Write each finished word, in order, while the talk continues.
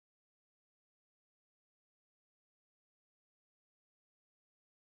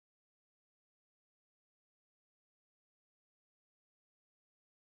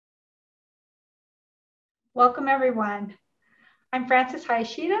Welcome, everyone. I'm Frances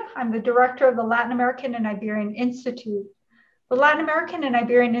Hayashida. I'm the director of the Latin American and Iberian Institute. The Latin American and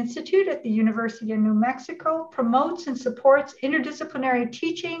Iberian Institute at the University of New Mexico promotes and supports interdisciplinary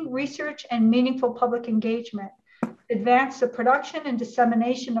teaching, research, and meaningful public engagement to advance the production and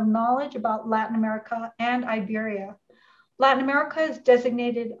dissemination of knowledge about Latin America and Iberia. Latin America is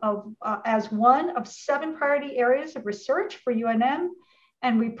designated as one of 7 priority areas of research for UNM,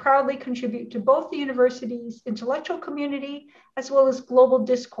 and we proudly contribute to both the university's intellectual community as well as global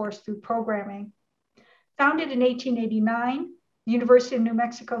discourse through programming. Founded in 1889, the University of New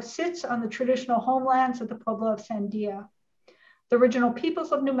Mexico sits on the traditional homelands of the Pueblo of Sandia. The original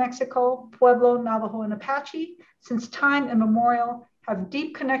peoples of New Mexico, Pueblo, Navajo, and Apache, since time immemorial, have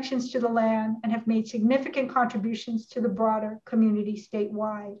deep connections to the land and have made significant contributions to the broader community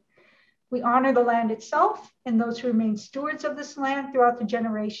statewide. We honor the land itself and those who remain stewards of this land throughout the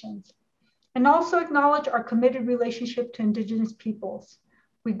generations, and also acknowledge our committed relationship to Indigenous peoples.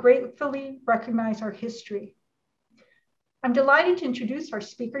 We gratefully recognize our history. I'm delighted to introduce our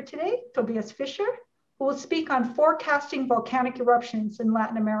speaker today, Tobias Fischer, who will speak on forecasting volcanic eruptions in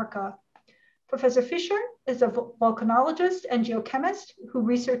Latin America. Professor Fischer is a volcanologist and geochemist who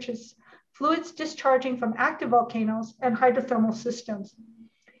researches fluids discharging from active volcanoes and hydrothermal systems.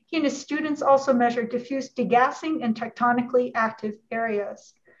 He and his students also measure diffuse degassing in tectonically active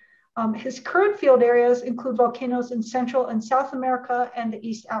areas. His current field areas include volcanoes in Central and South America and the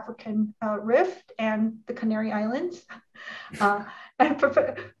East African Rift and the Canary Islands.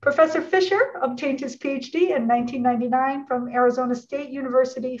 Professor Fischer obtained his Ph.D. in 1999 from Arizona State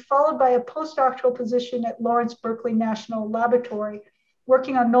University, followed by a postdoctoral position at Lawrence Berkeley National Laboratory,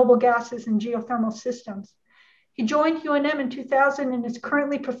 working on noble gases and geothermal systems. He joined UNM in 2000 and is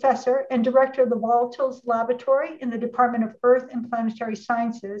currently professor and director of the Volatiles Laboratory in the Department of Earth and Planetary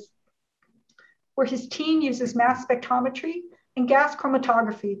Sciences, where his team uses mass spectrometry and gas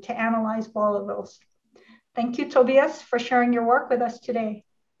chromatography to analyze volatiles. Thank you, Tobias, for sharing your work with us today.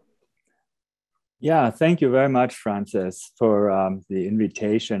 Yeah, thank you very much, Frances, for the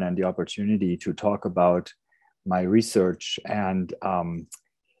invitation and the opportunity to talk about my research. And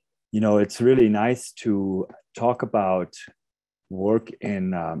it's really nice to talk about work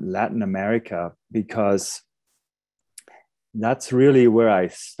in Latin America, because that's really where I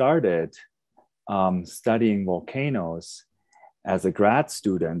started studying volcanoes as a grad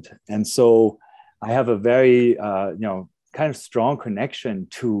student. And so I have a very, kind of strong connection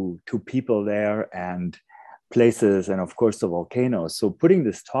to people there and places, and of course the volcanoes. So putting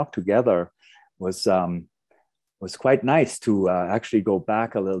this talk together was quite nice to actually go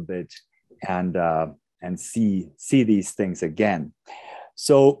back a little bit and see these things again.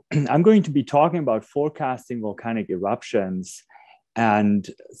 So I'm going to be talking about forecasting volcanic eruptions, and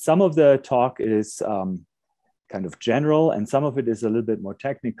some of the talk is kind of general and some of it is a little bit more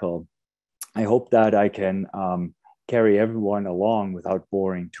technical. I hope that I can carry everyone along without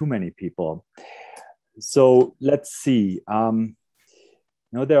boring too many people. So let's see.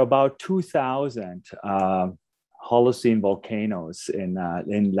 There are about 2,000 Holocene volcanoes in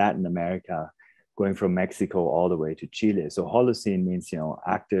Latin America, going from Mexico all the way to Chile. So Holocene means,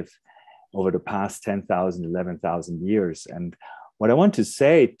 active over the past 10,000, 11,000 years. And what I want to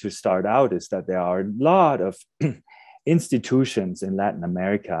say to start out is that there are a lot of institutions in Latin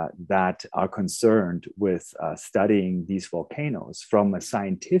America that are concerned with studying these volcanoes from a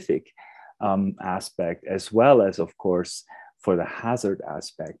scientific aspect, as well as, of course, for the hazard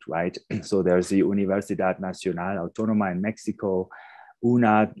aspect, right? So there's the Universidad Nacional Autónoma in Mexico,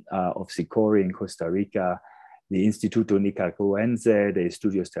 UNA of Sicori in Costa Rica, the Instituto Nicaragüense de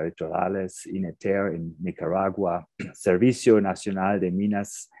Estudios Territoriales, INETER in Nicaragua, Servicio Nacional de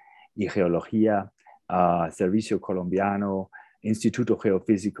Minas y Geología, Servicio Colombiano, Instituto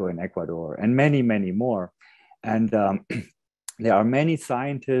Geofísico in Ecuador, and many, many more. And there are many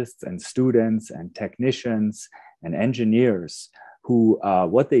scientists and students and technicians and engineers who,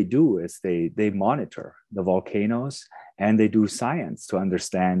 what they do is they monitor the volcanoes and they do science to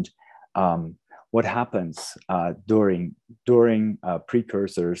understand what happens during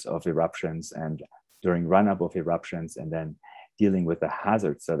precursors of eruptions and during run-up of eruptions, and then dealing with the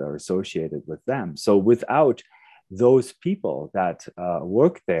hazards that are associated with them. So without those people that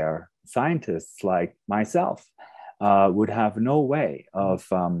work there, scientists like myself would have no way of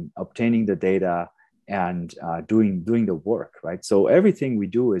obtaining the data and doing the work, right? So everything we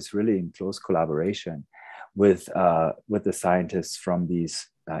do is really in close collaboration with the scientists from these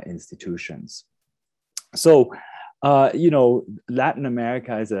institutions. So, Latin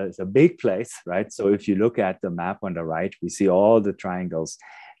America is a big place, right? So if you look at the map on the right, we see all the triangles.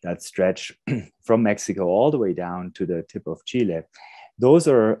 that stretch from Mexico all the way down to the tip of Chile. Those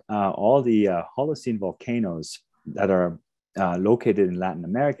are all the Holocene volcanoes that are located in Latin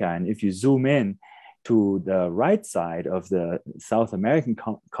America. And if you zoom in to the right side of the South American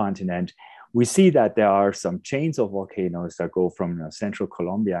continent, we see that there are some chains of volcanoes that go from central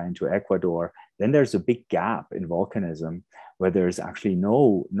Colombia into Ecuador. Then there's a big gap in volcanism where there's actually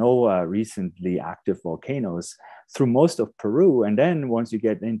no recently active volcanoes through most of Peru. And then once you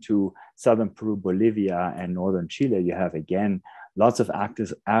get into southern Peru, Bolivia, and northern Chile, you have again lots of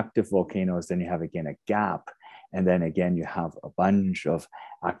active volcanoes. Then you have again a gap. And then again, you have a bunch of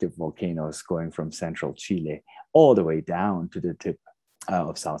active volcanoes going from central Chile all the way down to the tip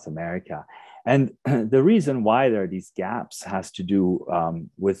of South America. And the reason why there are these gaps has to do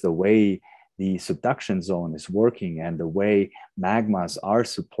with the way the subduction zone is working and the way magmas are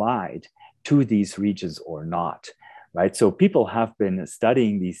supplied to these regions or not, right? So people have been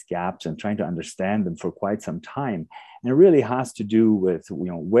studying these gaps and trying to understand them for quite some time. And it really has to do with,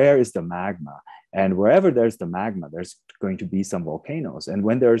 where is the magma? And wherever there's the magma, there's going to be some volcanoes. And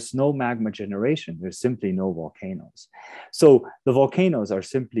when there's no magma generation, there's simply no volcanoes. So the volcanoes are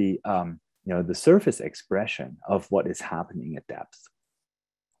simply, the surface expression of what is happening at depth.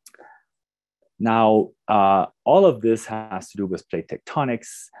 Now, all of this has to do with plate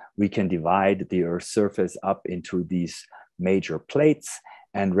tectonics. We can divide the Earth's surface up into these major plates.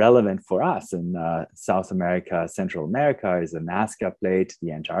 And relevant for us in South America, Central America is the Nazca plate,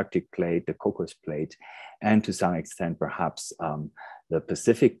 the Antarctic plate, the Cocos plate, and to some extent, perhaps the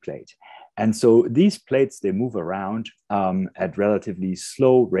Pacific plate. And so these plates, they move around at relatively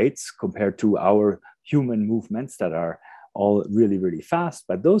slow rates compared to our human movements that are all really, really fast.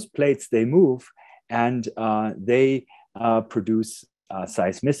 But those plates, they move and they produce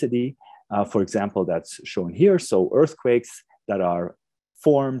seismicity. For example, that's shown here. So earthquakes that are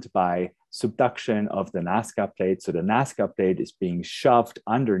formed by subduction of the Nazca plate. So the Nazca plate is being shoved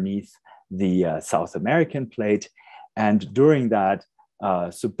underneath the South American plate. And during that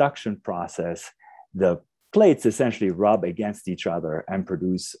subduction process, the plates essentially rub against each other and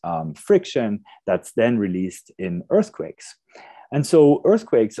produce friction that's then released in earthquakes. And so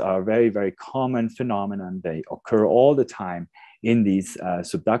earthquakes are a very, very common phenomenon. They occur all the time in these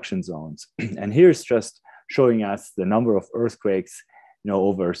subduction zones. And here's just showing us the number of earthquakes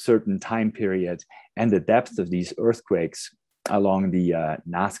over a certain time period and the depth of these earthquakes along the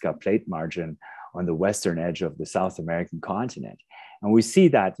Nazca plate margin on the western edge of the South American continent. And we see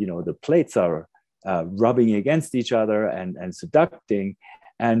that, the plates are rubbing against each other and subducting,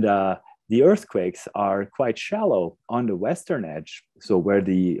 and the earthquakes are quite shallow on the western edge, so where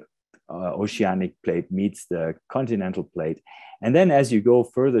the oceanic plate meets the continental plate. And then as you go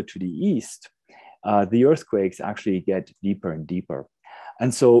further to the east, the earthquakes actually get deeper and deeper.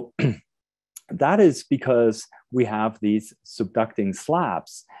 And so that is because we have these subducting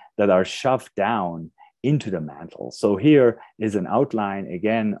slabs that are shoved down into the mantle. So here is an outline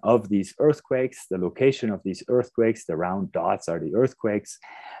again of these earthquakes, the location of these earthquakes. The round dots are the earthquakes.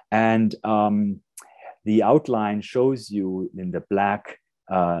 And the outline shows you in the black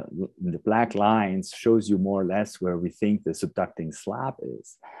lines, shows you more or less where we think the subducting slab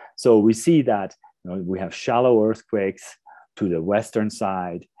is. So we see that we have shallow earthquakes to the western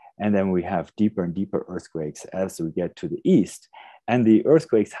side, and then we have deeper and deeper earthquakes as we get to the east. And the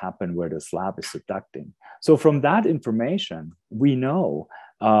earthquakes happen where the slab is subducting. So from that information, we know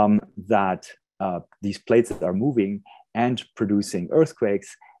that these plates are moving and producing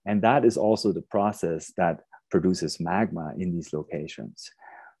earthquakes. And that is also the process that produces magma in these locations,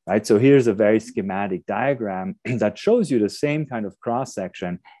 right? So here's a very schematic diagram that shows you the same kind of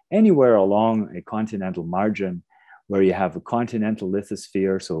cross-section anywhere along a continental margin where you have a continental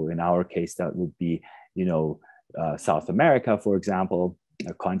lithosphere. So in our case, that would be, South America, for example,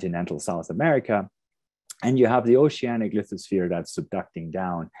 a continental South America. And you have the oceanic lithosphere that's subducting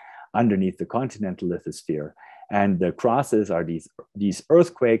down underneath the continental lithosphere. And the crosses are these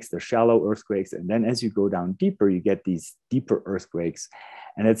earthquakes, the shallow earthquakes. And then as you go down deeper, you get these deeper earthquakes.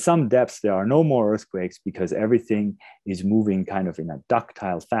 And at some depths, there are no more earthquakes because everything is moving kind of in a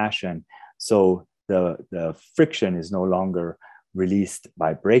ductile fashion. So the friction is no longer released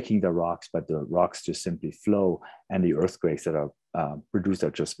by breaking the rocks, but the rocks just simply flow, and the earthquakes that are produced are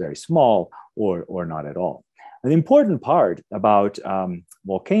just very small or not at all. An important part about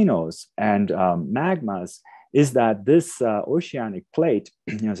volcanoes and magmas is that this oceanic plate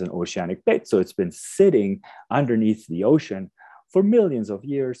is an oceanic plate, so it's been sitting underneath the ocean for millions of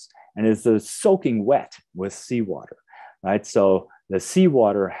years, and it's soaking wet with seawater, right? So the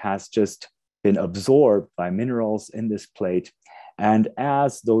seawater has just been absorbed by minerals in this plate. And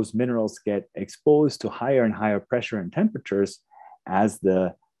as those minerals get exposed to higher and higher pressure and temperatures, as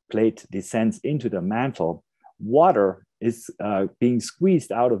the plate descends into the mantle, water is being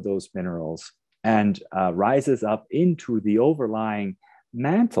squeezed out of those minerals and rises up into the overlying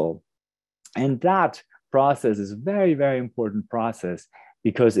mantle. And that process is a very, very important process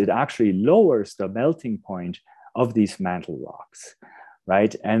because it actually lowers the melting point of these mantle rocks,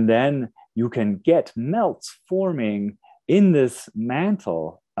 right? And then you can get melts forming in this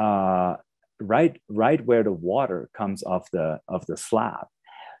mantle right where the water comes off the slab.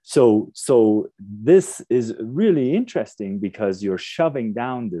 So this is really interesting because you're shoving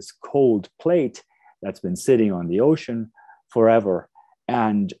down this cold plate that's been sitting on the ocean forever.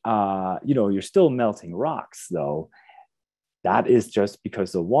 And you're still melting rocks, though. That is just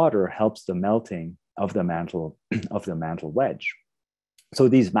because the water helps the melting of the mantle wedge. So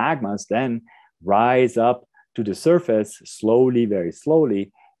these magmas then rise up to the surface slowly, very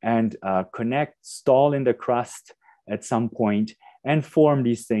slowly, and stall in the crust at some point and form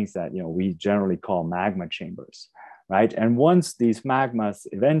these things that we generally call magma chambers, right? And once these magmas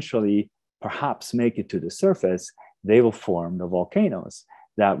eventually perhaps make it to the surface, they will form the volcanoes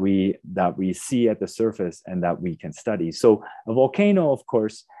that we see at the surface and that we can study. So a volcano, of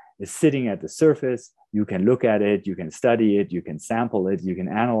course, is sitting at the surface. You can look at it, you can study it, you can sample it, you can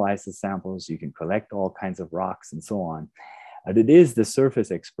analyze the samples, you can collect all kinds of rocks and so on. And it is the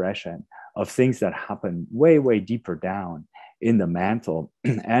surface expression of things that happen way, way deeper down in the mantle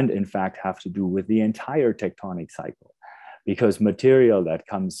and in fact have to do with the entire tectonic cycle, because material that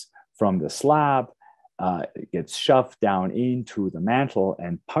comes from the slab gets shoved down into the mantle,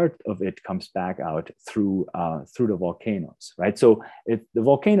 and part of it comes back out through the volcanoes, right? So the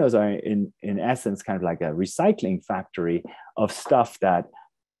volcanoes are in essence kind of like a recycling factory of stuff that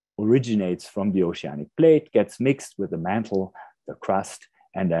originates from the oceanic plate, gets mixed with the mantle, the crust,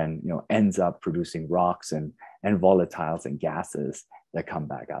 and then ends up producing rocks and volatiles and gases that come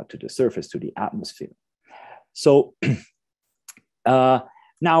back out to the surface, to the atmosphere. So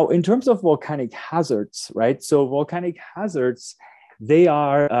now, in terms of volcanic hazards, right? So volcanic hazards, they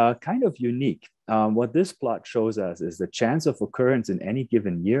are kind of unique. What this plot shows us is the chance of occurrence in any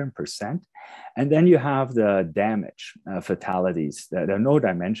given year in percent. And then you have the damage, fatalities. There are no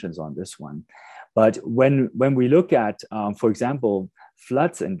dimensions on this one. But when we look at, for example,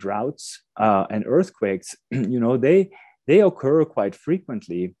 floods and droughts and earthquakes, they occur quite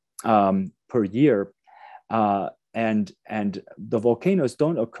frequently per year. And the volcanoes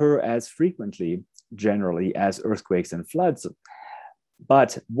don't occur as frequently generally as earthquakes and floods.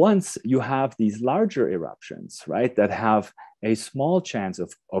 But once you have these larger eruptions, right, that have a small chance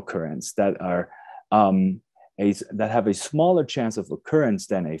of occurrence, that have a smaller chance of occurrence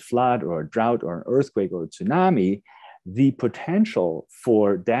than a flood or a drought or an earthquake or a tsunami, the potential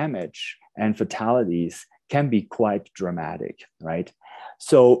for damage and fatalities can be quite dramatic, right?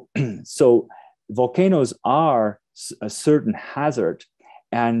 So volcanoes are a certain hazard,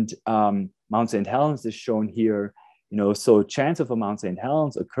 and Mount St. Helens is shown here. So chance of a Mount St.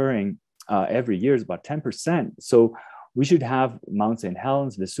 Helens occurring every year is about 10%. So we should have Mount St.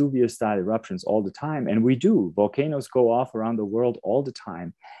 Helens, Vesuvius-style eruptions all the time, and we do. Volcanoes go off around the world all the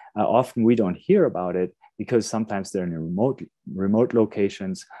time. Often we don't hear about it because sometimes they're in remote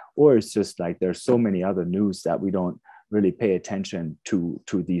locations, or it's just like there's so many other news that we don't really pay attention to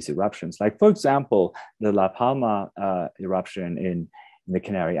these eruptions. Like, for example, the La Palma eruption in the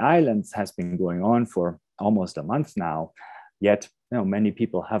Canary Islands has been going on for almost a month now, yet many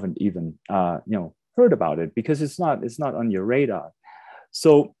people haven't even heard about it because it's not on your radar.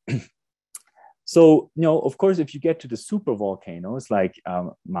 So of course, if you get to the super volcanoes like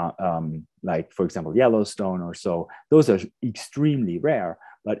for example Yellowstone or so, those are extremely rare.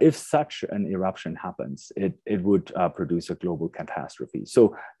 But if such an eruption happens, it would produce a global catastrophe.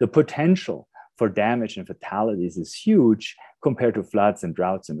 So the potential for damage and fatalities is huge compared to floods and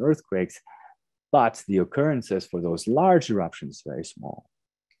droughts and earthquakes, but the occurrences for those large eruptions is very small.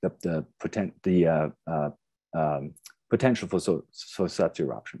 The potential for such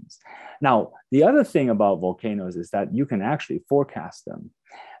eruptions. Now, the other thing about volcanoes is that you can actually forecast them.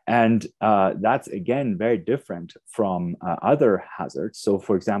 And that's, again, very different from other hazards. So,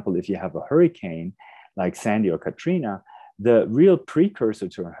 for example, if you have a hurricane like Sandy or Katrina, the real precursor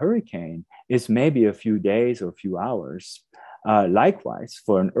to a hurricane is maybe a few days or a few hours. Likewise,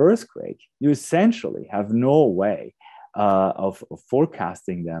 for an earthquake, you essentially have no way of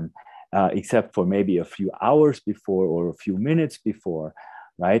forecasting them except for maybe a few hours before or a few minutes before,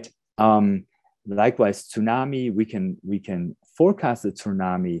 right? Likewise, tsunami, we can forecast the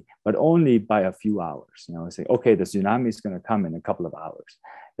tsunami, but only by a few hours. You know, say, okay, the tsunami is going to come in a couple of hours.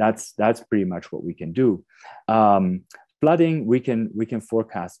 That's pretty much what we can do. Flooding, we can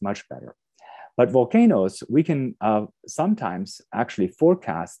forecast much better. But volcanoes, we can sometimes actually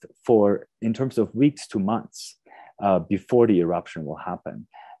forecast for in terms of weeks to months before the eruption will happen,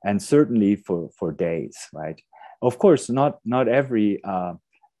 and certainly for days, right? Of course, not every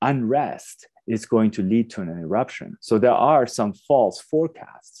unrest is going to lead to an eruption. So there are some false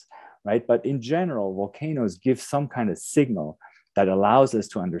forecasts, right? But in general, volcanoes give some kind of signal that allows us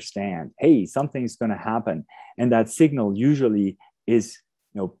to understand, hey, something's going to happen. And that signal usually is,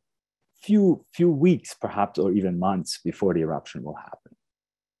 you know, few weeks, perhaps, or even months before the eruption will happen.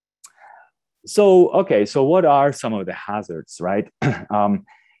 So, okay, so what are some of the hazards, right?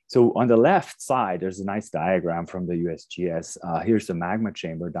 So on the left side, there's a nice diagram from the USGS. Here's the magma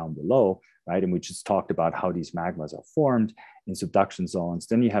chamber down below, right? And we just talked about how these magmas are formed in subduction zones.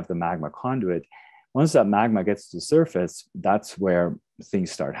 Then you have the magma conduit. Once that magma gets to the surface, that's where things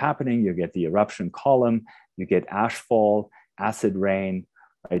start happening. You get the eruption column, you get ash fall, acid rain,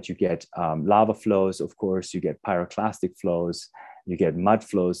 right? You get lava flows, of course, you get pyroclastic flows, you get mud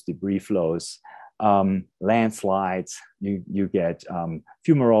flows, debris flows, landslides, you get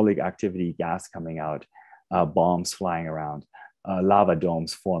fumarolic activity, gas coming out, bombs flying around, lava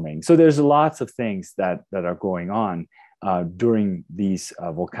domes forming. So there's lots of things that are going on during these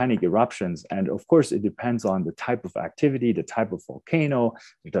volcanic eruptions. And of course, it depends on the type of activity, the type of volcano,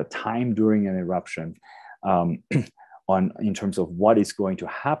 the time during an eruption, in terms of what is going to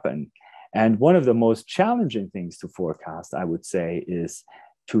happen. And one of the most challenging things to forecast, I would say, is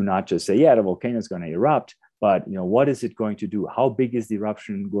to not just say, yeah, the volcano is going to erupt, but what is it going to do? How big is the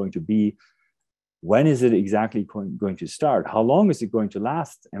eruption going to be? When is it exactly going to start? How long is it going to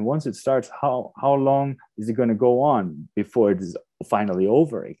last? And once it starts, how long is it going to go on before it is finally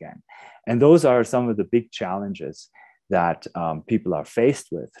over again? And those are some of the big challenges that people are faced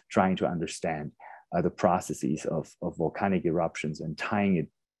with, trying to understand the processes of volcanic eruptions and tying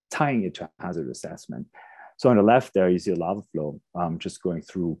it to hazard assessment. So on the left there, you see a lava flow just going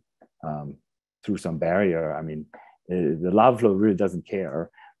through some barrier. I mean, the lava flow really doesn't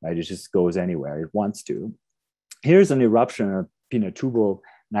care, right? It just goes anywhere it wants to. Here's an eruption of Pinatubo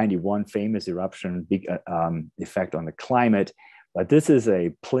 91, famous eruption, big effect on the climate. But this is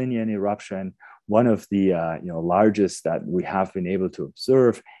a Plinian eruption, one of the largest that we have been able to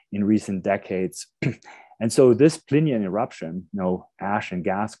observe in recent decades. And so this Plinian eruption, ash and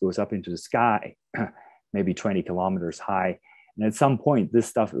gas goes up into the sky, maybe 20 kilometers high. And at some point, this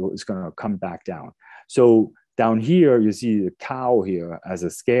stuff is going to come back down. So down here, you see the cow here as a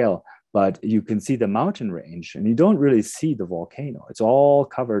scale, but you can see the mountain range and you don't really see the volcano. It's all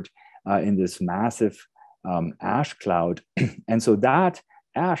covered in this massive ash cloud. And so that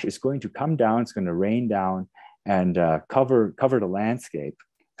ash is going to come down, it's going to rain down and cover the landscape,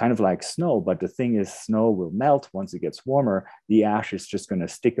 kind of like snow. But the thing is, snow will melt once it gets warmer. The ash is just going to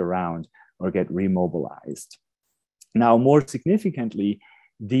stick around or get remobilized. Now, more significantly,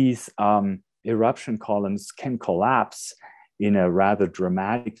 these eruption columns can collapse in a rather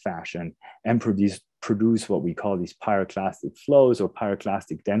dramatic fashion and produce what we call these pyroclastic flows or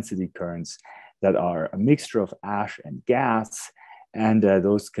pyroclastic density currents that are a mixture of ash and gas. And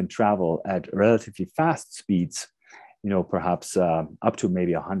those can travel at relatively fast speeds, perhaps up to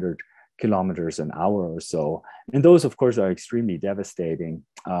maybe 100 kilometers an hour or so. And those, of course, are extremely devastating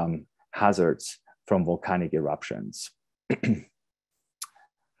hazards from volcanic eruptions.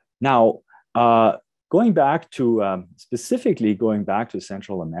 Now, specifically going back to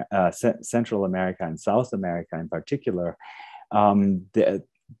Central America and South America in particular,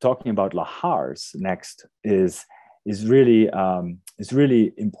 talking about lahars next is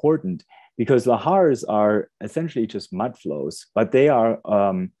really important, because lahars are essentially just mud flows, but they are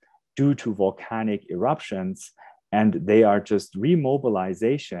due to volcanic eruptions, and they are just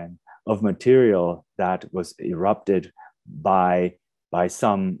remobilization of material that was erupted by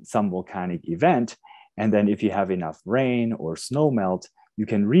some volcanic event. And then if you have enough rain or snow melt, you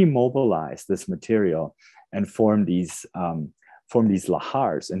can remobilize this material and form these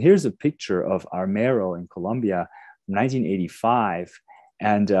lahars. And here's a picture of Armero in Colombia from 1985.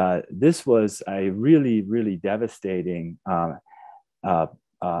 And this was a really, really devastating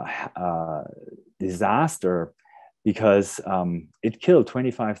disaster, because it killed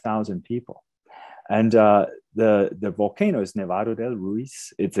 25,000 people. And the volcano is Nevado del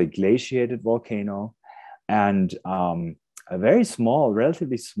Ruiz. It's a glaciated volcano. And a very small,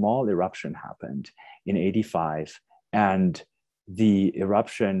 relatively small eruption happened in 85. And the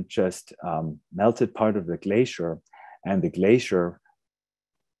eruption just melted part of the glacier, and the glacier,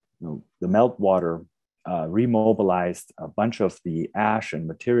 the meltwater remobilized a bunch of the ash and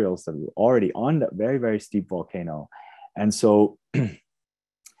materials that were already on the very, very steep volcano. And so the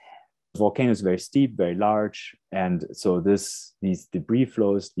volcano is very steep, very large. And so these debris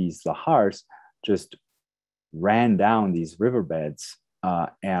flows, these lahars, just ran down these riverbeds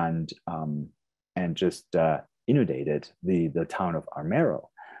and just inundated the town of Armero,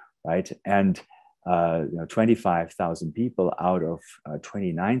 right? And 25,000 people out of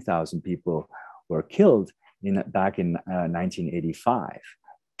 29,000 people were killed back in 1985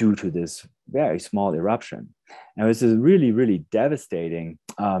 due to this very small eruption. And it was really, really devastating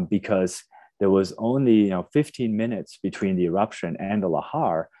because there was only 15 minutes between the eruption and the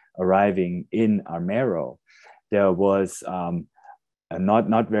lahar arriving in Armero. There was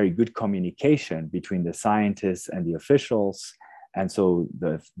not very good communication between the scientists and the officials. And so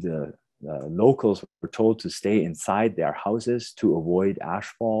the locals were told to stay inside their houses to avoid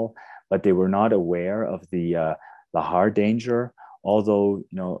ashfall, but they were not aware of the lahar danger. Although,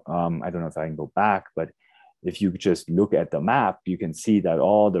 I don't know if I can go back, but if you just look at the map, you can see that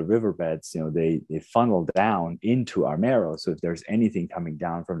all the riverbeds, they funnel down into Armero. So if there's anything coming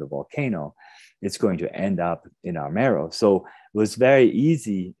down from the volcano, it's going to end up in Armero. So it was very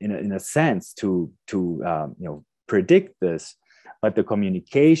easy, in a sense, to predict this, but the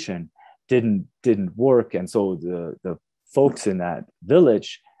communication didn't work, and so the folks in that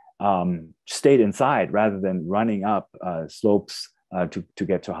village stayed inside rather than running up slopes to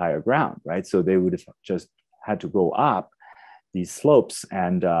get to higher ground, right? So they would have just had to go up these slopes,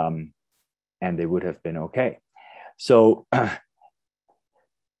 and they would have been okay. So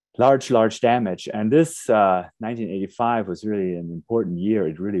large damage. And this 1985 was really an important year.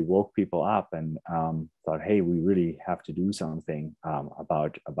 It really woke people up and thought, hey, we really have to do something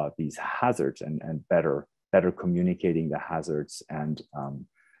about these hazards and better communicating the hazards and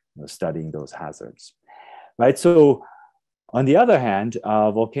studying those hazards, right? So on the other hand,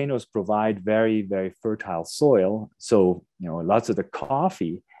 volcanoes provide very, very fertile soil. So, lots of the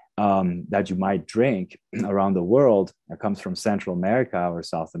coffee that you might drink around the world that comes from Central America or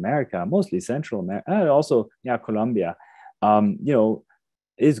South America, mostly Central America, and also, Colombia,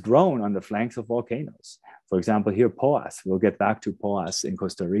 is grown on the flanks of volcanoes. For example, here, Poas. We'll get back to Poas in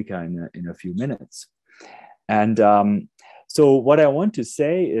Costa Rica in a few minutes. And so what I want to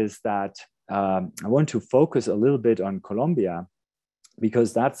say is that I want to focus a little bit on Colombia,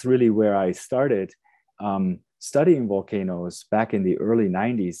 because that's really where I started studying volcanoes back in the early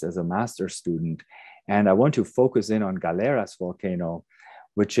 90s as a master's student. And I want to focus in on Galeras volcano,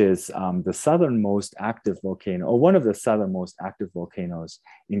 which is the southernmost active volcano, or one of the southernmost active volcanoes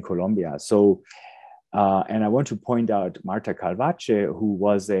in Colombia. So, and I want to point out Marta Calvache, who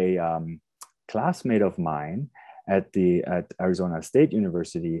was a classmate of mine at Arizona State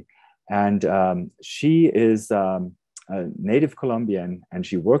University. And she is a native Colombian, and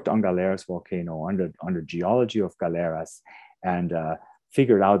she worked on Galeras volcano, on the geology of Galeras, and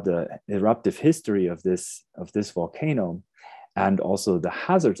figured out the eruptive history of this volcano, and also the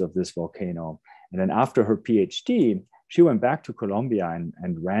hazards of this volcano. And then after her PhD, she went back to Colombia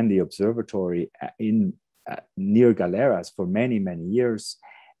and ran the observatory near Galeras for many, many years,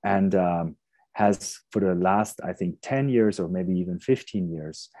 and has for the last, I think, 10 years or maybe even 15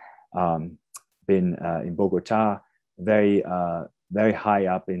 years, been in Bogota, very high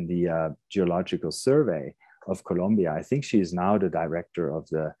up in the Geological Survey of Colombia. I think she is now the director of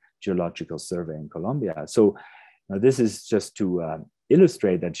the Geological Survey in Colombia. So this is just to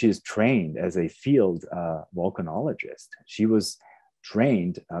illustrate that she is trained as a field volcanologist. She was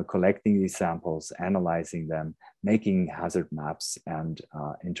trained collecting these samples, analyzing them, making hazard maps, and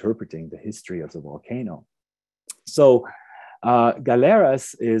interpreting the history of the volcano. So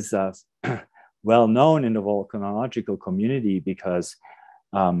Galeras is well known in the volcanological community because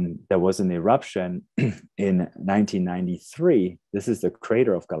there was an eruption in 1993. This is the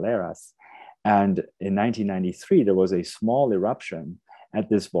crater of Galeras. And in 1993, there was a small eruption at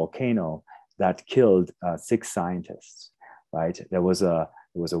this volcano that killed 6 scientists, right? There was a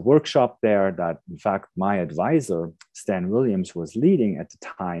workshop there that, in fact, my advisor, Stan Williams, was leading at the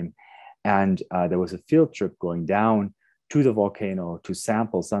time. And there was a field trip going down to the volcano to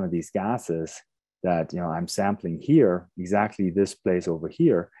sample some of these gases that I'm sampling here, exactly this place over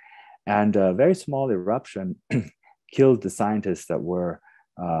here. And a very small eruption killed the scientists that were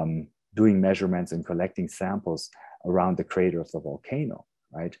doing measurements and collecting samples around the crater of the volcano,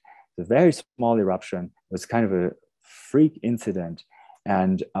 right? The very small eruption was kind of a freak incident.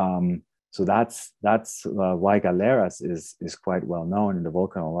 And So that's why Galeras is quite well known in the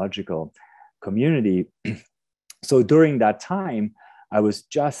volcanological community. So during that time, I was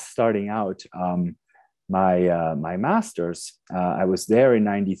just starting out my master's. I was there in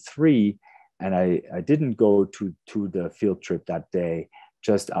 '93, and I didn't go to the field trip that day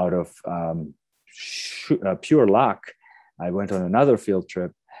just out of pure luck. I went on another field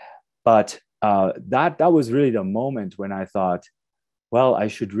trip, but that was really the moment when I thought, well, I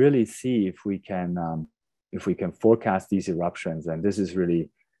should really see if we can forecast these eruptions, and this is really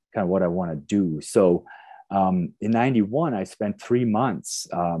kind of what I want to do. So in '91, I spent 3 months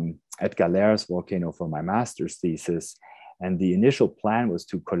at Galeras volcano for my master's thesis, and the initial plan was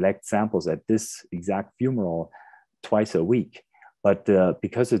to collect samples at this exact fumarole twice a week. But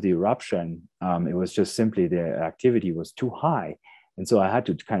because of the eruption, it was just simply the activity was too high. And so I had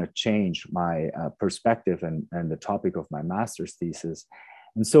to kind of change my perspective and the topic of my master's thesis.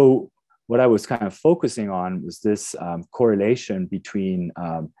 And so what I was kind of focusing on was this correlation between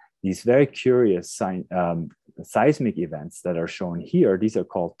these very curious seismic events that are shown here. These are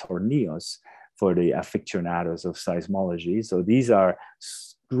called tornillos for the aficionados of seismology. So these are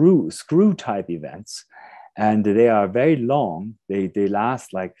screw type events, and they are very long. They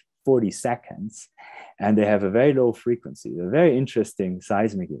last like 40 seconds, and they have a very low frequency. They're very interesting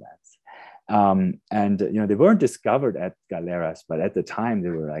seismic events. And they weren't discovered at Galeras, but at the time they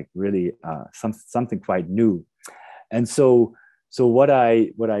were like really something quite new. And so what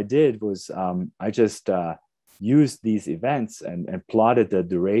I did was I just used these events and plotted the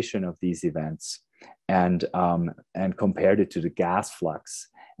duration of these events and compared it to the gas flux.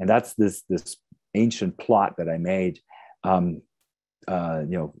 And that's this ancient plot that I made,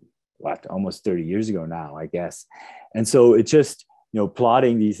 almost 30 years ago now, I guess. And so it's just,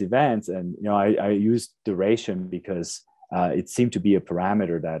 plotting these events, and, I used duration because it seemed to be a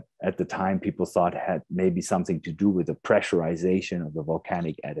parameter that at the time people thought had maybe something to do with the pressurization of the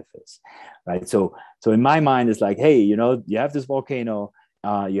volcanic edifice, right? So in my mind, it's like, hey, you have this volcano,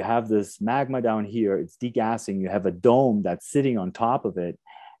 you have this magma down here, it's degassing, you have a dome that's sitting on top of it,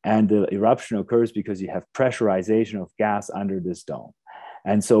 and the eruption occurs because you have pressurization of gas under this dome.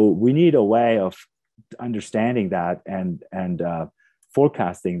 And so we need a way of understanding that and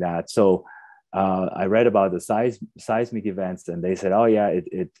forecasting that. So I read about the seismic events, and they said, oh yeah,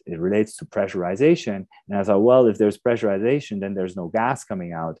 it relates to pressurization. And I thought, well, if there's pressurization, then there's no gas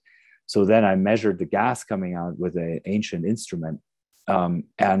coming out. So then I measured the gas coming out with an ancient instrument.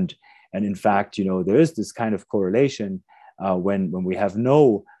 And in fact, there is this kind of correlation when we have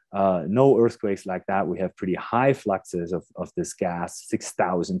no earthquakes like that. We have pretty high fluxes of this gas,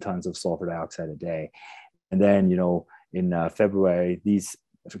 6,000 tons of sulfur dioxide a day. And then, in February, these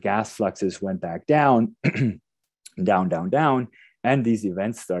gas fluxes went back down, down, and these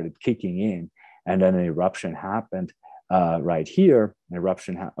events started kicking in. And then an eruption happened right here.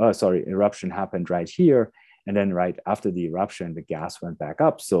 Eruption happened right here. And then right after the eruption, the gas went back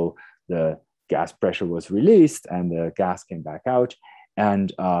up. So the gas pressure was released and the gas came back out.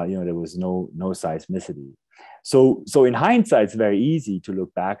 And there was no seismicity. So in hindsight, it's very easy to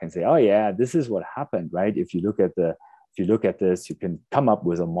look back and say, oh yeah, this is what happened, right? If you look at this, you can come up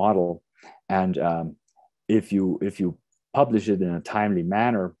with a model, and if you publish it in a timely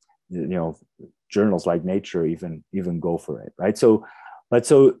manner, journals like Nature even go for it, right? So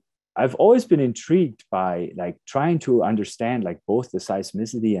I've always been intrigued by like trying to understand like both the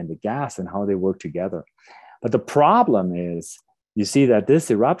seismicity and the gas and how they work together. But the problem is, you see that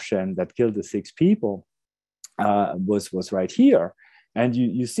this eruption that killed the 6 people was right here. And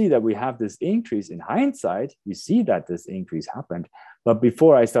you see that we have this increase. In hindsight, we see that this increase happened. But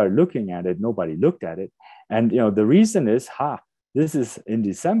before I started looking at it, nobody looked at it. And the reason is, this is in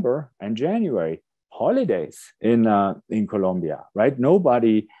December and January, holidays in Colombia, right?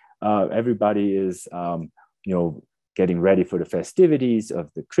 Everybody is getting ready for the festivities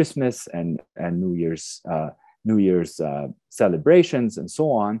of the Christmas and New Year's celebrations and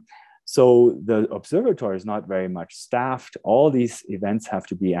so on. So the observatory is not very much staffed. All these events have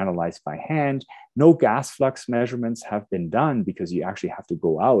to be analyzed by hand. No gas flux measurements have been done because you actually have to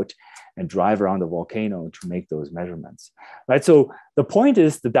go out and drive around the volcano to make those measurements, right? So the point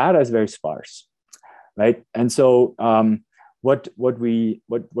is the data is very sparse, right? And so what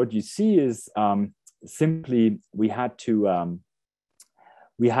you see is simply we had to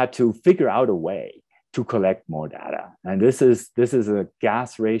figure out a way to collect more data. And this is a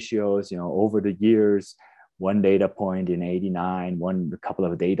gas ratios, over the years, one data point in 89, a couple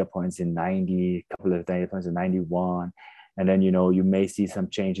of data points in 90, a couple of data points in 91. And then, you may see some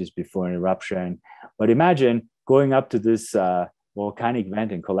changes before an eruption. But imagine going up to this volcanic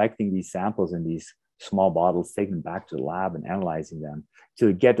vent and collecting these samples in these small bottles, taking them back to the lab and analyzing them.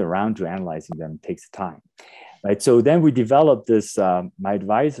 To get around to analyzing them takes time, right? So then we developed this, my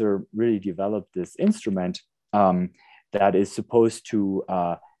advisor really developed this instrument that is supposed to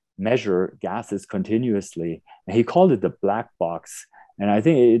measure gases continuously. And he called it the black box. And I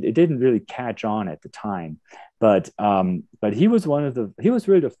think it didn't really catch on at the time, but he was he was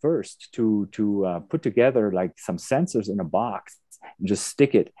really the first to put together like some sensors in a box and just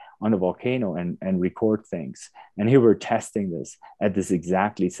stick it on a volcano and record things. And here we're testing this at this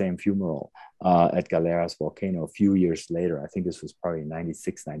exactly same fumarole at Galera's volcano a few years later. I think this was probably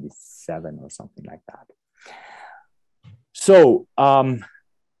 96, 97 or something like that. So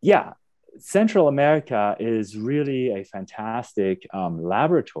yeah, Central America is really a fantastic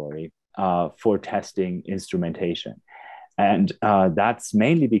laboratory for testing instrumentation. And that's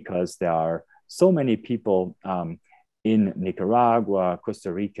mainly because there are so many people in Nicaragua,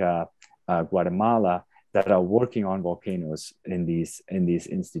 Costa Rica, Guatemala that are working on volcanoes in these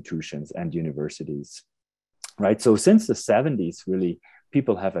institutions and universities, right? So since the 70s, really,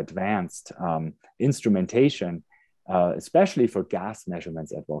 people have advanced instrumentation, especially for gas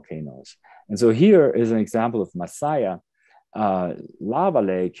measurements at volcanoes. And so here is an example of Masaya lava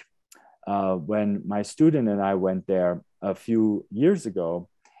lake. When my student and I went there a few years ago,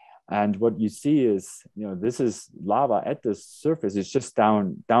 and what you see is, this is lava at the surface. It's just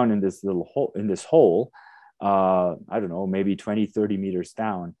down in this little hole, I don't know, maybe 20, 30 meters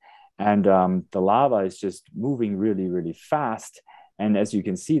down. And the lava is just moving really, really fast. And as you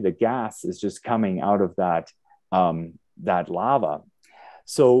can see, the gas is just coming out of that lava.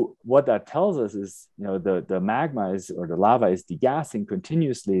 So what that tells us is, the magma or the lava is degassing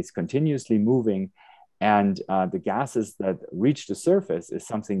continuously. It's continuously moving. And the gases that reach the surface is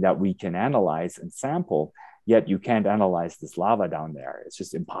something that we can analyze and sample, yet you can't analyze this lava down there. It's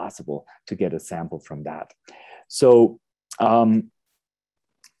just impossible to get a sample from that. So,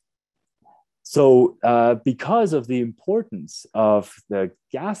 because of the importance of the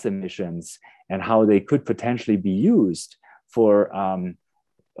gas emissions and how they could potentially be used for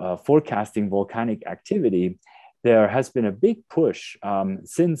forecasting volcanic activity, there has been a big push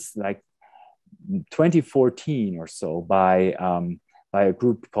since like 2014 or so by a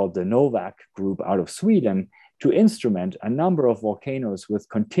group called the Novak group out of Sweden to instrument a number of volcanoes with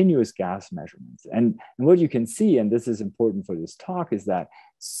continuous gas measurements. And what you can see, and this is important for this talk, is that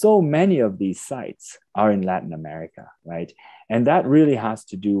so many of these sites are in Latin America, right? And that really has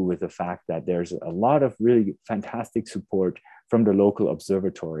to do with the fact that there's a lot of really fantastic support from the local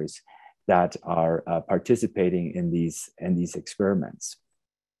observatories that are participating in these experiments.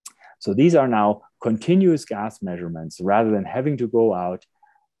 So these are now continuous gas measurements rather than having to go out,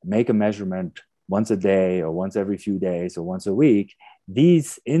 make a measurement once a day or once every few days or once a week.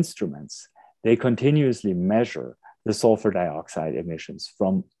 These instruments, they continuously measure the sulfur dioxide emissions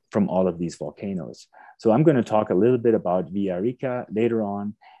from all of these volcanoes. So I'm going to talk a little bit about Villarrica later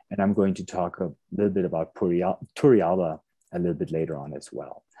on, and I'm going to talk a little bit about Turrialba a little bit later on as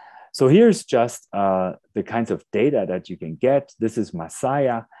well. So here's just the kinds of data that you can get. This is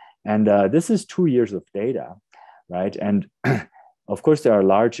Masaya. And this is 2 years of data, right? And of course, there are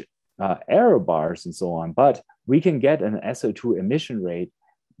large error bars and so on, but we can get an SO2 emission rate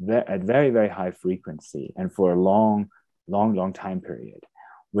at very, very high frequency and for a long time period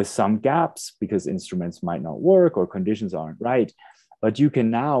with some gaps because instruments might not work or conditions aren't right. But you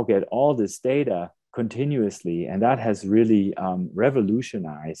can now get all this data continuously, and that has really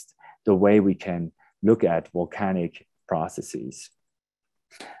revolutionized the way we can look at volcanic processes.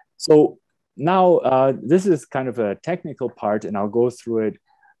 So now this is kind of a technical part, and I'll go through it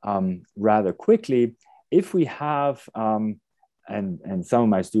rather quickly. If we have, and some of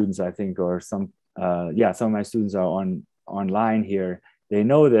my students, I think, or some of my students are online here, they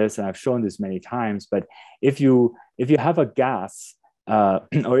know this, and I've shown this many times, but if you have a gas,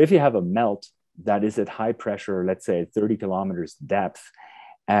 or if you have a melt that is at high pressure, let's say 30 kilometers depth,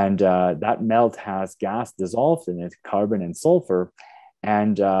 and that melt has gas dissolved in it, carbon and sulfur,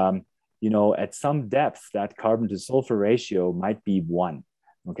 and at some depth, that carbon to sulfur ratio might be 1.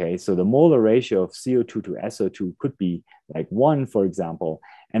 Okay, so the molar ratio of CO2 to SO2 could be like 1, for example.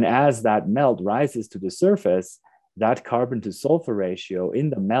 And as that melt rises to the surface, that carbon to sulfur ratio in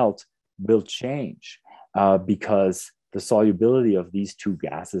the melt will change because the solubility of these two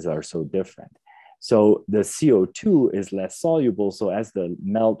gases are so different. So the CO2 is less soluble. So as the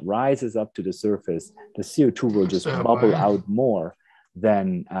melt rises up to the surface, the CO2 will just bubble out more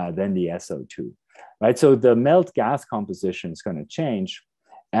than the SO2, right? So the melt gas composition is going to change.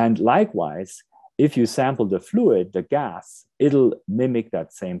 And likewise, if you sample the fluid, the gas, it'll mimic that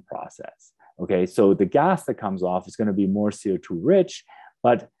same process. Okay, so the gas that comes off is going to be more CO2 rich,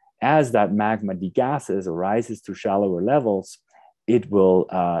 but as that magma degasses or rises to shallower levels, it will,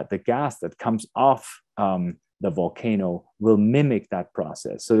 the gas that comes off the volcano will mimic that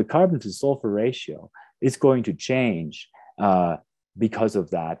process. So the carbon to sulfur ratio is going to change because of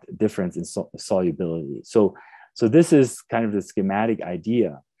that difference in solubility. So this is kind of the schematic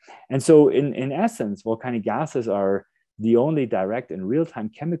idea. And so in essence, volcanic gases are the only direct and real-time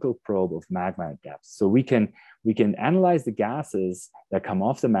chemical probe of magma at depth. So we can analyze the gases that come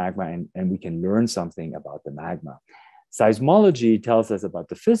off the magma and we can learn something about the magma. Seismology tells us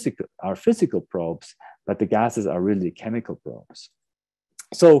about our physical probes, but the gases are really chemical probes.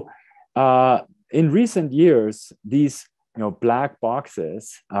 So in recent years, these black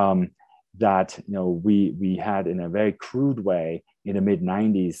boxes that we had in a very crude way in the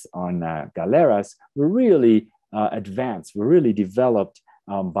mid-90s on galeras were really advanced, were really developed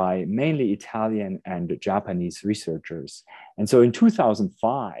by mainly Italian and Japanese researchers. And so in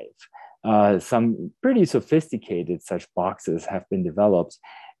 2005, some pretty sophisticated such boxes have been developed.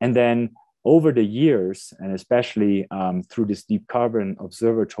 And then over the years, and especially through this Deep Carbon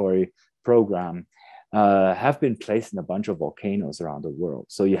Observatory program, have been placed in a bunch of volcanoes around the world.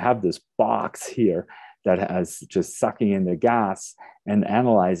 So you have this box here that has just sucking in the gas and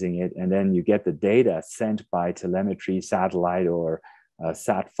analyzing it, and then you get the data sent by telemetry, satellite, or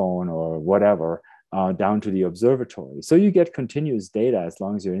sat phone, or whatever, down to the observatory. So you get continuous data as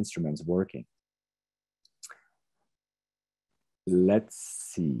long as your instrument's working. Let's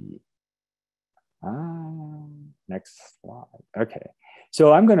see. Next slide. Okay.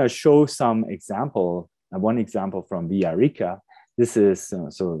 So I'm going to show some example, one example from Villarrica. This is,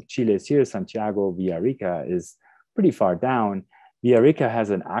 so Chile is here, Santiago, Villarrica is pretty far down. Villarrica has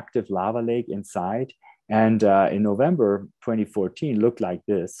an active lava lake inside. And in November 2014, looked like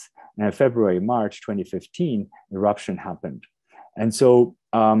this. And in February, March 2015, eruption happened. And so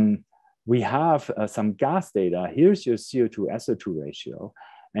we have some gas data. Here's your CO2 SO2 ratio.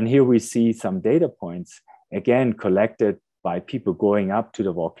 And here we see some data points, again, collected by people going up to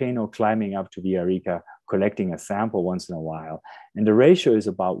the volcano, climbing up to Villarrica, collecting a sample once in a while. And the ratio is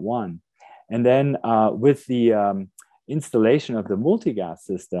about 1. And then with the installation of the multigas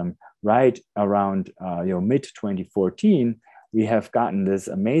system, right around mid-2014, we have gotten this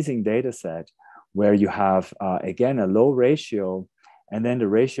amazing data set where you have, again, a low ratio, and then the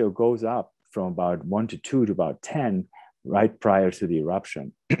ratio goes up from about 1 to 2 to about 10 right prior to the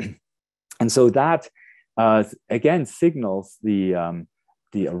eruption. And so that, again, signals the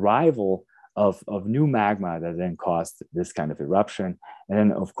arrival of new magma that then caused this kind of eruption. And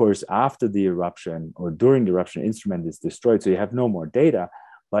then, of course, after the eruption or during the eruption, instrument is destroyed, so you have no more data,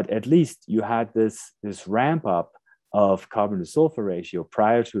 but at least you had this ramp up of carbon to sulfur ratio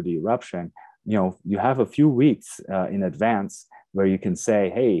prior to the eruption. You have a few weeks in advance where you can say,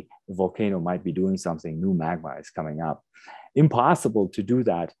 hey, the volcano might be doing something, new magma is coming up. Impossible to do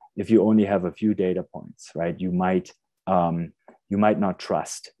that if you only have a few data points, right? You might not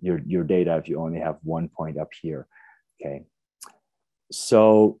trust your data if you only have 1 point up here, okay?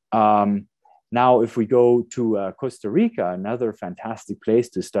 So now if we go to Costa Rica, another fantastic place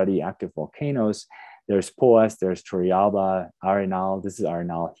to study active volcanoes, there's Poas, there's Turrialba, Arenal, this is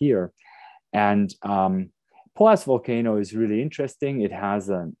Arenal here. And Poas volcano is really interesting. It has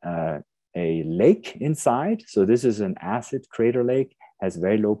a lake inside. So this is an acid crater lake, has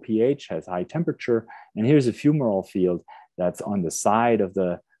very low pH, has high temperature. And here's a fumarole field that's on the side of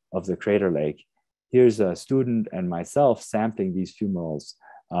the crater lake. Here's a student and myself sampling these fumaroles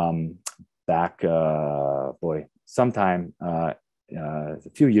back, sometime a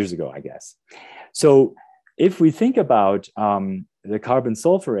few years ago, I guess. So if we think about the carbon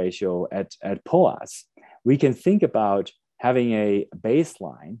sulfur ratio at Poas, we can think about having a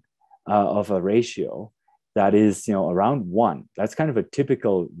baseline of a ratio that is around 1. That's kind of a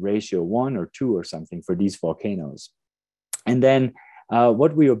typical ratio, 1 or 2 or something for these volcanoes. And then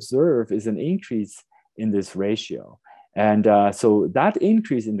what we observe is an increase in this ratio. And so that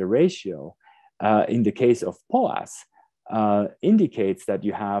increase in the ratio, in the case of Poas, indicates that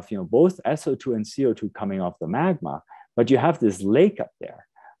you have both SO2 and CO2 coming off the magma, but you have this lake up there,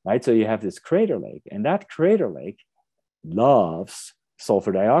 right? So you have this crater lake, and that crater lake loves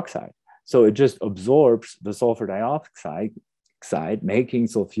sulfur dioxide. So it just absorbs the sulfur dioxide, making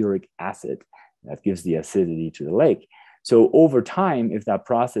sulfuric acid. That gives the acidity to the lake. So over time, if that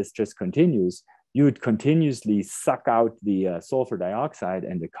process just continues, you would continuously suck out the sulfur dioxide,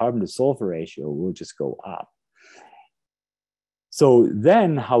 and the carbon to sulfur ratio will just go up. So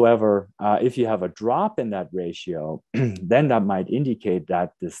then, however, if you have a drop in that ratio, then that might indicate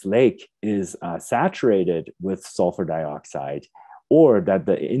that this lake is saturated with sulfur dioxide, or that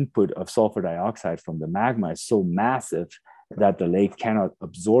the input of sulfur dioxide from the magma is so massive that the lake cannot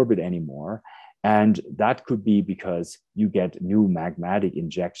absorb it anymore. And that could be because you get new magmatic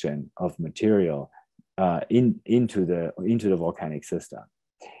injection of material into the volcanic system.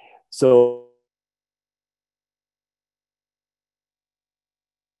 So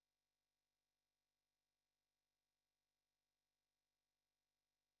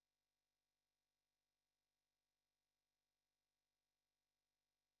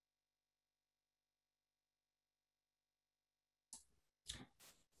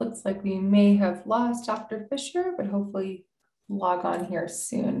looks like we may have lost Dr. Fischer, but hopefully log on here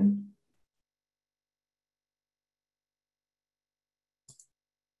soon.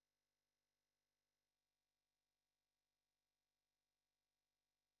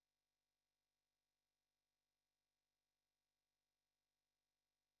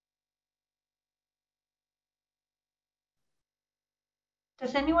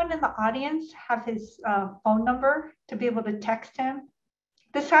 Does anyone in the audience have his phone number to be able to text him?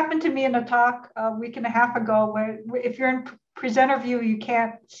 This happened to me in a talk a week and a half ago, where if you're in presenter view, you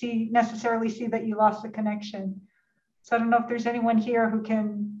can't necessarily see that you lost the connection. So I don't know if there's anyone here who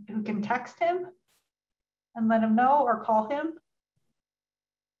can text him and let him know, or call him.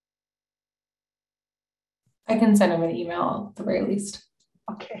 I can send him an email at the very least.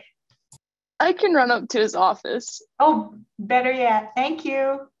 Okay. I can run up to his office. Oh, better yet. Thank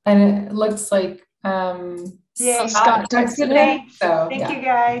you. And it looks like Yeah, Scott texted him. So thank you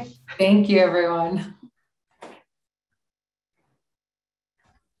guys. Thank you, everyone.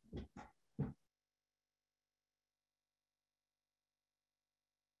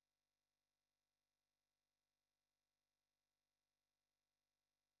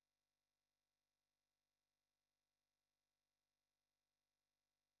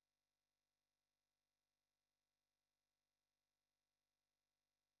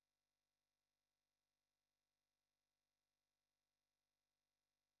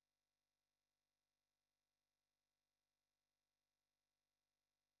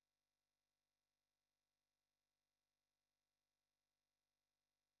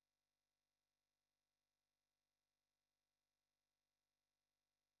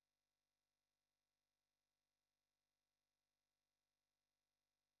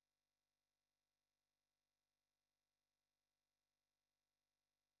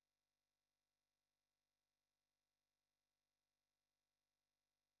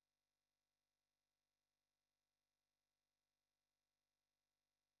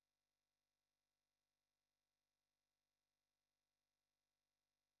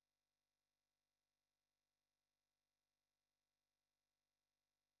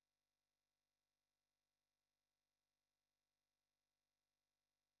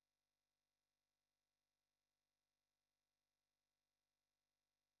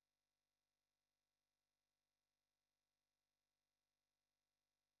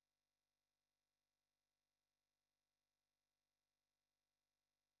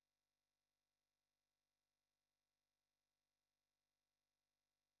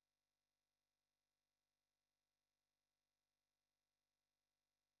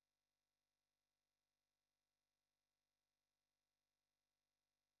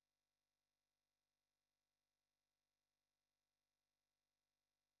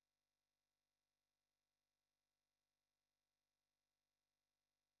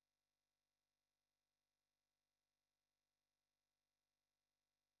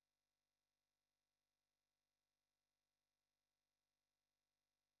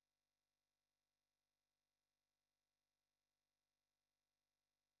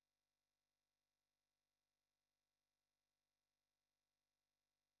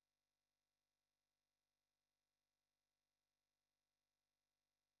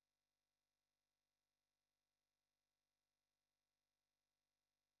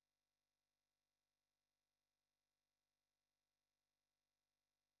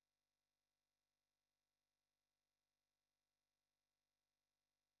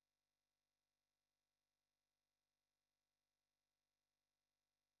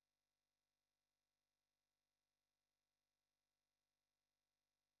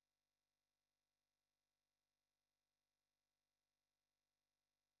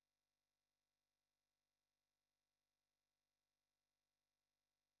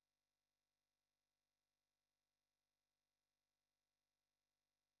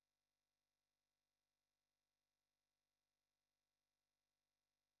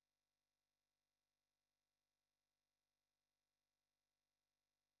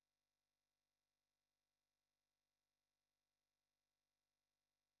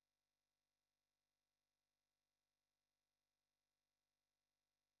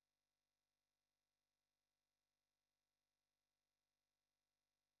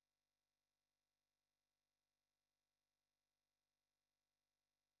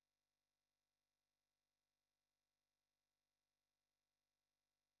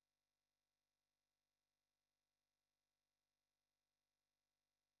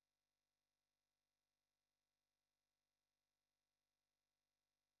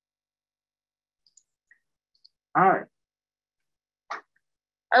 Hi.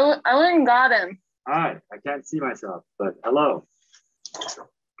 I went and got him. Hi. I can't see myself, but hello.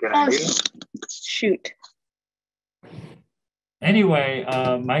 Can Oh, I hear? shoot. Anyway,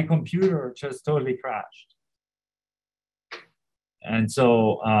 my computer just totally crashed. And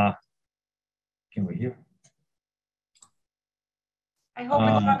so, can we hear? I hope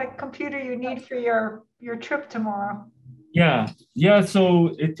it's not a computer you need for your trip tomorrow. Yeah,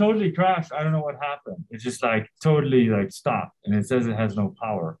 so it totally crashed. I don't know what happened. It just like totally like stopped, and it says it has no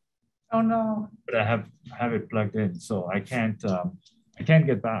power. Oh no. But I have it plugged in, so I can't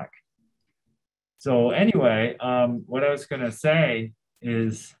get back. So anyway, what I was gonna say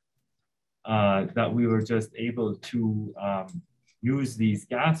is that we were just able to use these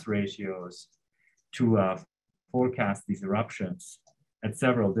gas ratios to forecast these eruptions at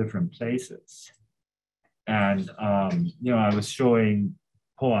several different places. And I was showing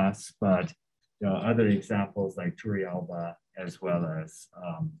POAS, but other examples like Turrialba, as well as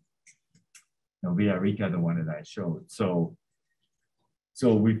Villarrica, the one that I showed. So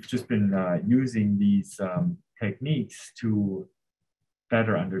we've just been using these techniques to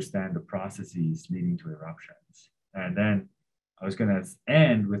better understand the processes leading to eruptions. And then I was going to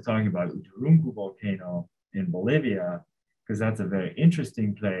end with talking about Uturunku Volcano in Bolivia, because that's a very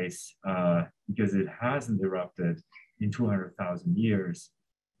interesting place because it hasn't erupted in 200,000 years,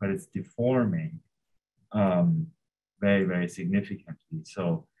 but it's deforming very, very significantly.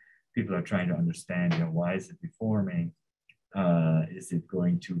 So people are trying to understand, why is it deforming? Is it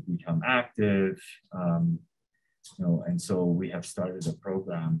going to become active? And so we have started a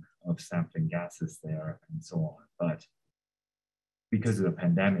program of sampling gases there and so on. But because of the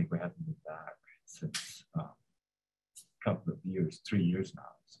pandemic, we haven't been back since a couple of years, 3 years now.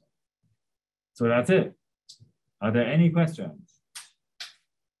 So that's it. Are there any questions?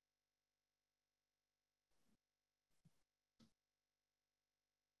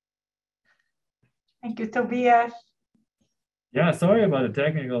 Thank you, Tobias. Yeah, sorry about the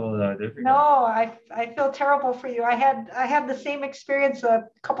technical difficulty. No, I feel terrible for you. I had the same experience a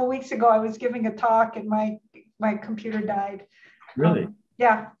couple weeks ago. I was giving a talk and my computer died. Really?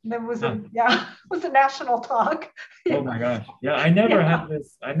 Yeah, that was it was a national talk. Oh my gosh. Yeah, I never had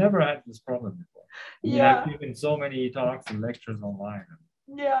this problem before. I mean, I've given so many talks and lectures online.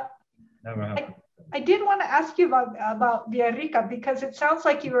 Yeah. Never happened. I did want to ask you about Villarrica, because it sounds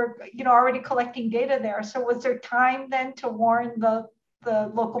like you were, already collecting data there. So was there time then to warn the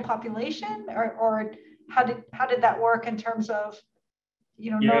local population, or how did that work in terms of,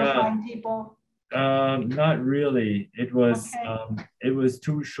 notifying people? Not really. It was Okay. it was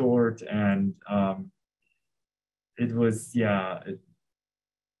too short, and it was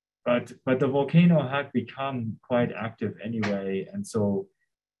but the volcano had become quite active anyway, and so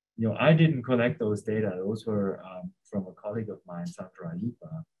I didn't collect those data. Those were from a colleague of mine, Sandra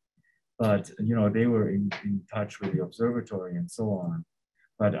Alipa. But they were in touch with the observatory and so on.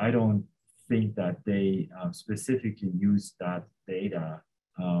 But I don't think that they specifically used that data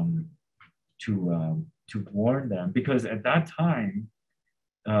to warn them, because at that time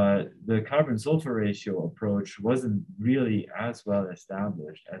the carbon sulfur ratio approach wasn't really as well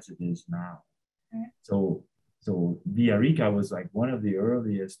established as it is now. Okay. So Villarrica was like one of the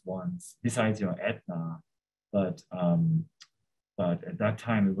earliest ones, besides Etna, but at that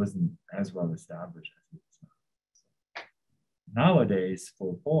time it wasn't as well established as it is now. So nowadays,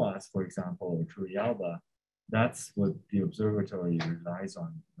 for POAS, for example, or Turrialba, that's what the observatory relies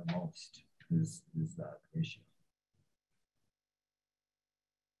on the most, is that ratio.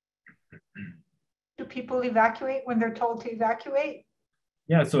 Do people evacuate when they're told to evacuate?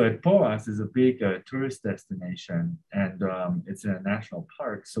 Yeah, so at POAS is a big tourist destination, and it's in a national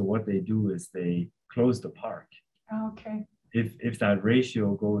park. So what they do is they close the park. Okay. If that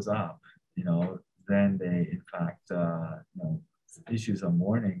ratio goes up, then they in fact issue some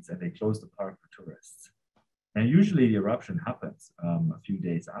warnings, and they close the park for tourists. And usually the eruption happens a few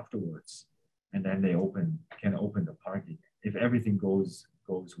days afterwards, and then they can open the park again if everything goes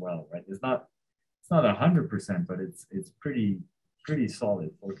well, right? It's not 100%, but it's pretty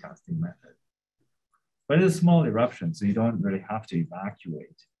solid forecasting method. But it's a small eruption, so you don't really have to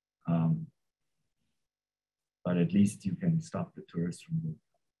evacuate. But at least you can stop the tourists from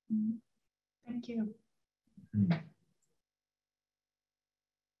moving. Thank you. Mm-hmm.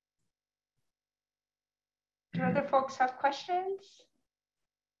 Do other folks have questions?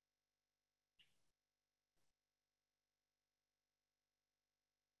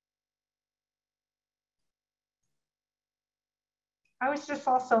 I was just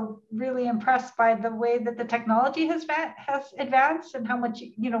also really impressed by the way that the technology has advanced, and how much,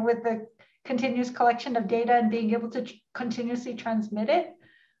 with the continuous collection of data and being able to continuously transmit it,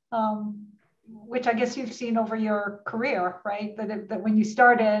 which I guess you've seen over your career, right? That when you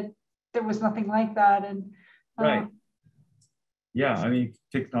started, there was nothing like that. And right. Yeah, I mean,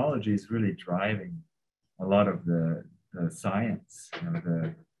 technology is really driving a lot of the science.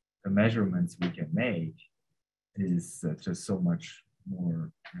 The measurements we can make is just so much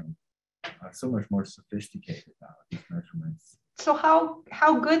more, so much more sophisticated now, these measurements. So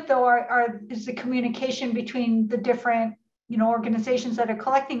how good though is the communication between the different organizations that are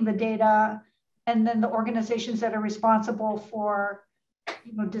collecting the data and then the organizations that are responsible for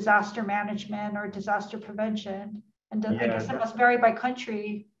disaster management or disaster prevention? And I guess it must vary by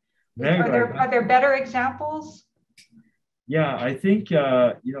country. Are there better examples? Yeah, I think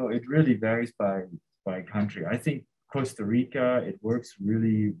it really varies by country. I think Costa Rica, it works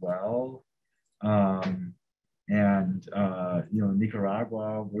really well.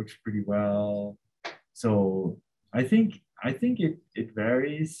 Nicaragua works pretty well. So I think it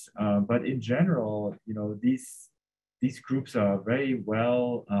varies, but in general, these groups are very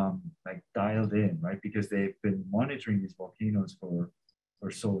well like dialed in, right? Because they've been monitoring these volcanoes for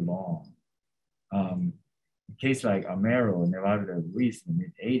so long. A case like Amero, Nevada del Ruiz in the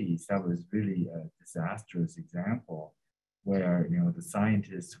mid-'80s, that was really a disastrous example where the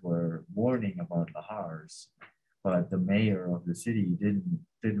scientists were warning about lahars, but the mayor of the city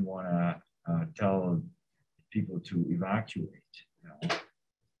didn't want to tell people to evacuate.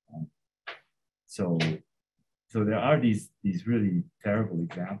 So there are these really terrible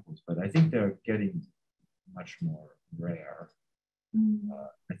examples, but I think they're getting much more rare.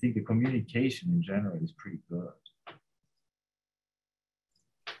 I think the communication in general is pretty good.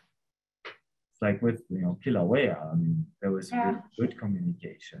 It's like with Kilauea, I mean, there was really good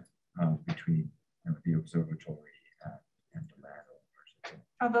communication between the observatory and the landowners.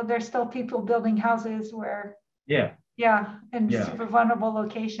 Although there's still people building houses where in super vulnerable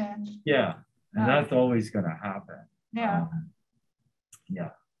locations. Yeah, and that's always going to happen. Yeah.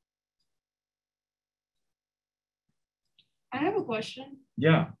 I have a question.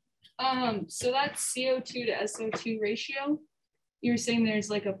 Yeah. So that CO2 to SO2 ratio, you were saying there's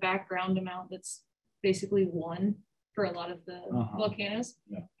like a background amount that's basically 1 for a lot of the volcanoes.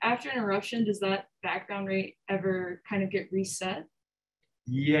 Yeah. After an eruption, does that background rate ever kind of get reset?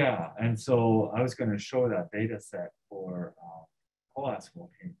 Yeah, and so I was going to show that data set for Coas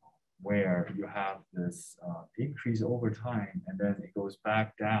volcano, where you have this increase over time, and then it goes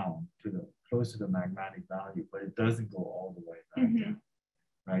back down to close to the magmatic value, but it doesn't go all the way back down,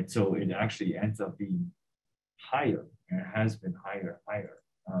 right? So it actually ends up being higher, and it has been higher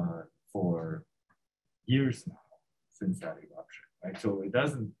for years now since that eruption, right? So it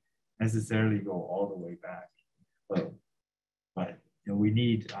doesn't necessarily go all the way back, but we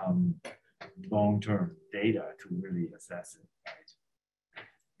need long-term data to really assess it, right?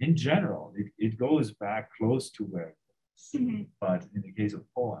 In general, it goes back close to where it was, but in the case of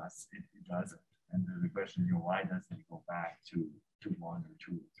Coas, it doesn't. And the question, why doesn't it go back to 1 or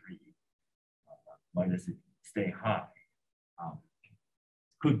 2 or 3? Why does it stay high?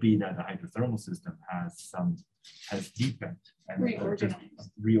 Could be that the hydrothermal system has deepened and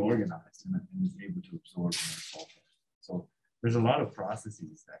reorganized and is able to absorb more sulfur. So there's a lot of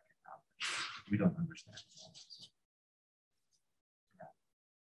processes that can happen. We don't understand.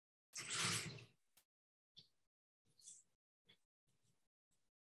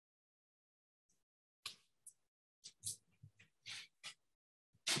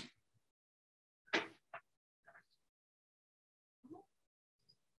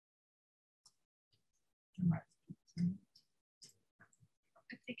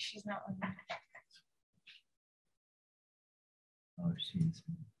 I think she's not on that. Oh, she's.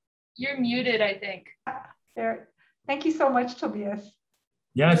 You're muted, I think. There. Thank you so much, Tobias.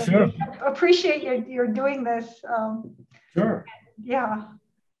 Yeah, sure. Appreciate your doing this. Sure. Yeah.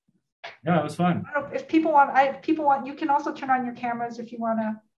 Yeah, it was fun. If people want, you can also turn on your cameras if you want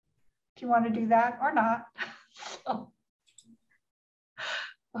to do that or not. So,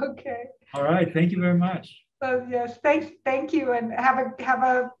 okay. All right. Thank you very much. So yes, thank you, and have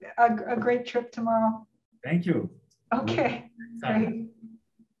a great trip tomorrow. Thank you. Okay. Great.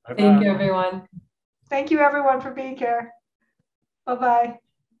 Bye-bye. Thank you, everyone. Thank you, everyone, for being here. Bye-bye.